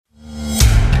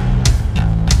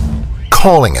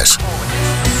Calling It.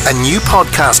 A new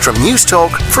podcast from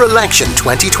Newstalk for election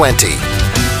 2020.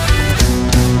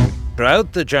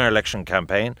 Throughout the general election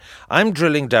campaign, I'm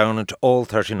drilling down into all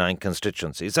 39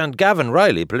 constituencies, and Gavin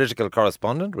Riley, political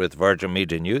correspondent with Virgin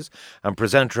Media News and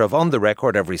presenter of On the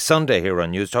Record every Sunday here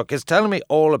on Newstalk, is telling me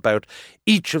all about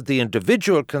each of the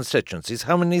individual constituencies,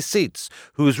 how many seats,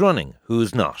 who's running,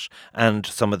 who's not, and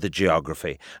some of the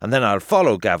geography. And then I'll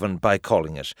follow Gavin by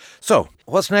calling it. So,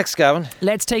 what's next, Gavin?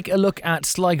 Let's take a look at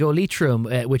Sligo Leitrim,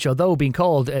 which, although being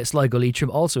called Sligo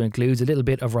Leitrim, also includes a little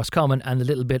bit of Roscommon and a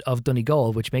little bit of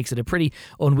Donegal, which makes it a pretty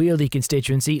unwieldy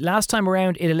constituency. Last time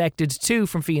around, it elected two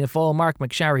from Fianna Fáil, Mark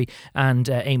McSharry and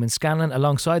Eamon Scanlon.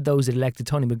 Alongside those, it elected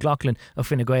Tony McLaughlin of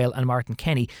Fine Gael and Martin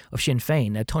Kenny of Sinn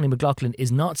Féin. Now, Tony McLaughlin is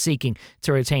not seeking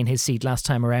to retain his seat last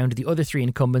time around. The other three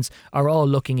incumbents are all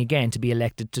looking again to be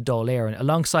elected to Dáil Éireann.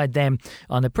 Alongside them,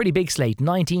 on a pretty big slate,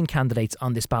 19 candidates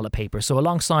on this ballot paper. So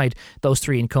alongside those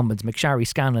three incumbents, McSharry,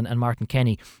 Scanlon and Martin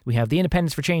Kenny, we have the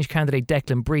Independents for Change candidate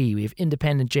Declan Bree, we have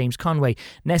Independent James Conway,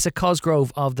 Nessa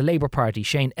Cosgrove of the Labour Party,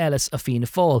 Shane Ellis of Fianna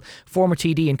Fáil, former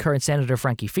TD and current Senator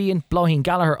Frankie Feehan, Bláithín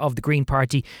Gallagher of the Green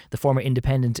Party, the former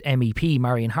Independent MEP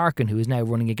Marion Harkin, who is now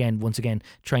running once again, to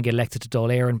try and get elected to Dáil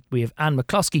Éireann. We have Anne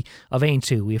McCluskey of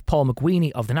Aontú, we have Paul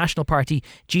McWheeny of the National Party,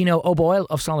 Gino O'Boyle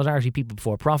of Solidarity People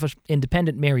Before Profit,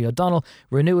 Independent Mary O'Donnell,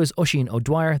 Renewa's Oisin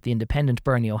O'Dwyer, the Independent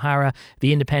Bernie O'Hara,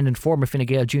 the Independent former Fine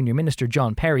Gael Junior Minister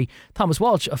John Perry, Thomas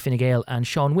Walsh of Fine Gael and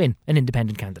Sean Wynne, an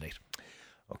independent candidate.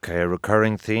 Okay, a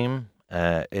recurring theme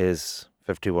is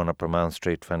 51 Upper Mount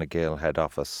Street, Fine Gael head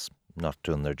office not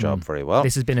doing their job very well.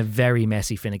 This has been a very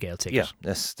messy Fine Gael ticket. Yeah,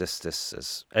 this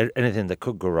is anything that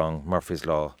could go wrong. Murphy's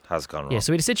Law has gone wrong. Yeah,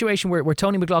 so we had a situation where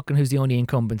Tony McLaughlin, who's the only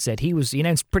incumbent, said he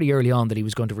announced pretty early on that he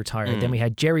was going to retire. Then we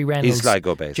had Jerry Reynolds. He's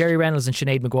Sligo based. Jerry Reynolds and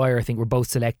Sinead Maguire, I think, were both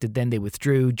selected. Then they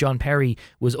withdrew. John Perry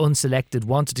was unselected,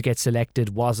 wanted to get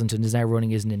selected, wasn't, and is now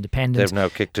running as an independent. They've now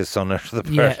kicked his son out of the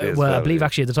party. Yeah, well, I believe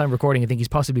actually at the time of recording, I think he's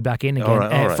possibly back in again. All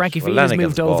right. Frankie Feehan has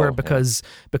moved over because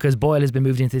Boyle has been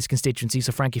moved into this constituency,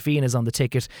 so Frankie Feehan is on the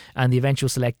ticket. And the eventual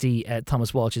selectee,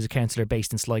 Thomas Walsh, is a councillor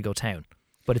based in Sligo town.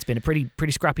 But it's been a pretty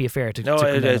scrappy affair to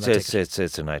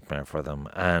it's a nightmare for them.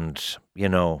 And, you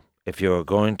know, if you're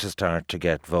going to start to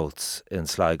get votes in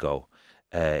Sligo,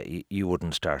 you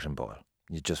wouldn't start in Boyle.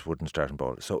 You just wouldn't start in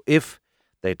Boyle. So if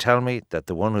they tell me that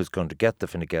the one who's going to get the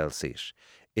Fine Gael seat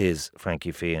is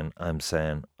Frankie Feehan, I'm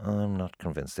saying, I'm not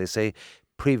convinced. They say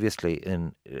previously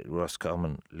in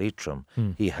Roscommon Leitrim,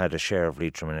 he had a share of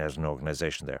Leitrim and as an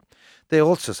organisation there. They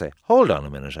also say, hold on a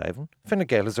minute, Ivan. Fine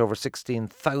Gael has over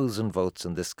 16,000 votes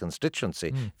in this constituency.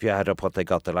 If you add up what they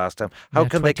got the last time, how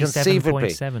can they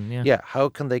conceivably? How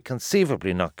can they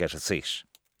conceivably not get a seat?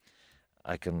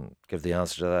 I can give the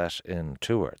answer to that in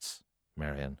 2 words: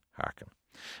 Marion Harkin.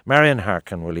 Marion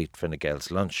Harkin will eat Fine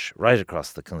Gael's lunch right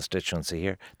across the constituency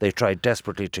here. They tried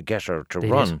desperately to get her to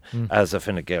run as a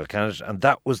Fine Gael candidate, and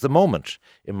that was the moment,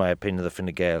 in my opinion, the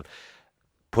Fine Gael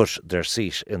put their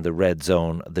seat in the red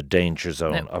zone, the danger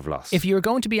zone of loss. If you were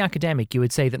going to be academic, you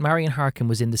would say that Marion Harkin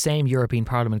was in the same European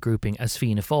Parliament grouping as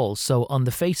Fianna Fáil. So on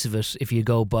the face of it, if you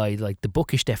go by like the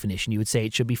bookish definition, you would say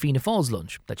it should be Fianna Fáil's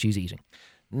lunch that she's eating.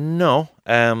 No,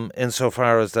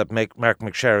 insofar as that Mark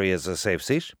McSharry is a safe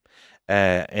seat.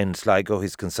 In Sligo,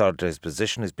 he's consolidated his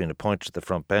position. He's been appointed to the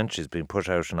front bench. He's been put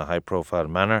out in a high-profile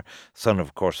manner. Son,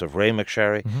 of course, of Ray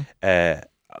McSharry.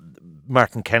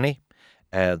 Martin Kenny,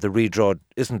 the redraw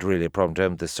isn't really a problem to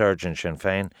him. The surge in Sinn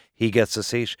Féin, he gets a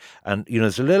seat. And, you know,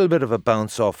 there's a little bit of a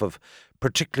bounce off of,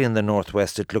 particularly in the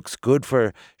northwest, it looks good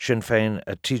for Sinn Féin.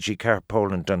 TG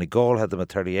Carpole and Donegal had them at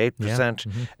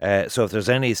 38%. So if there's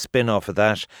any spin off of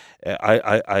that,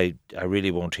 I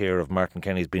really won't hear of Martin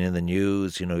Kenny's been in the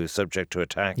news, you know, he's subject to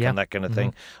attack and that kind of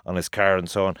thing on his car and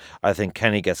so on. I think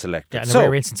Kenny gets elected. Yeah, and a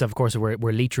rare instance, of course, where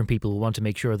Leitrim people will want to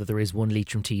make sure that there is one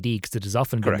Leitrim TD, because it has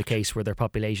often been the case where their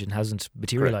population hasn't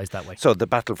materialised that way. So the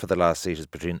battle for the last seat is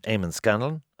between Eamon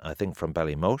Scanlon, I think from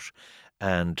Ballymote,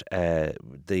 and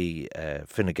the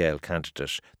Fine Gael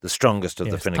candidate, the strongest of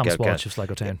the Fine Gael candidates. of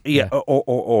Sligo Town.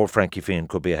 Or Frankie Feehan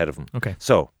could be ahead of him. Okay.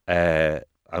 So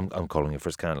I'm calling it for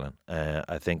Scanlon.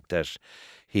 I think that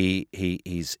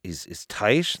he's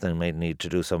tight. They may need to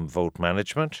do some vote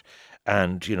management.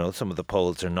 And, you know, some of the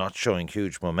polls are not showing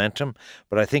huge momentum.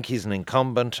 But I think he's an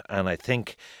incumbent. And I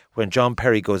think when John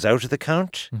Perry goes out of the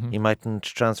count, he mightn't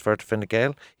transfer to Fine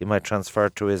Gael. He might transfer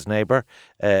to his neighbour,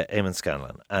 Eamon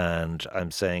Scanlon. And I'm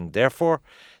saying, therefore,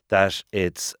 that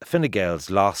it's Fine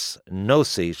Gael's loss, no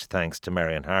seat, thanks to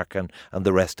Marion Harkin, and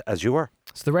the rest as you were.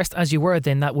 So the rest as you were,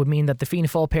 then that would mean that the Fianna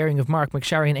Fáil pairing of Mark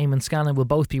McSharry and Eamon Scanlon will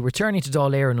both be returning to Dáil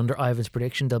Clare, and under Ivan's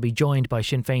prediction, they'll be joined by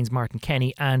Sinn Féin's Martin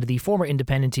Kenny and the former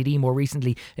independent TD, more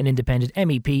recently an independent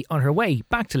MEP, on her way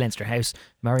back to Leinster House,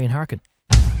 Marion Harkin.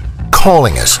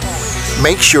 Calling it.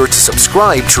 Make sure to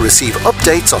subscribe to receive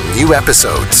updates on new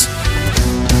episodes.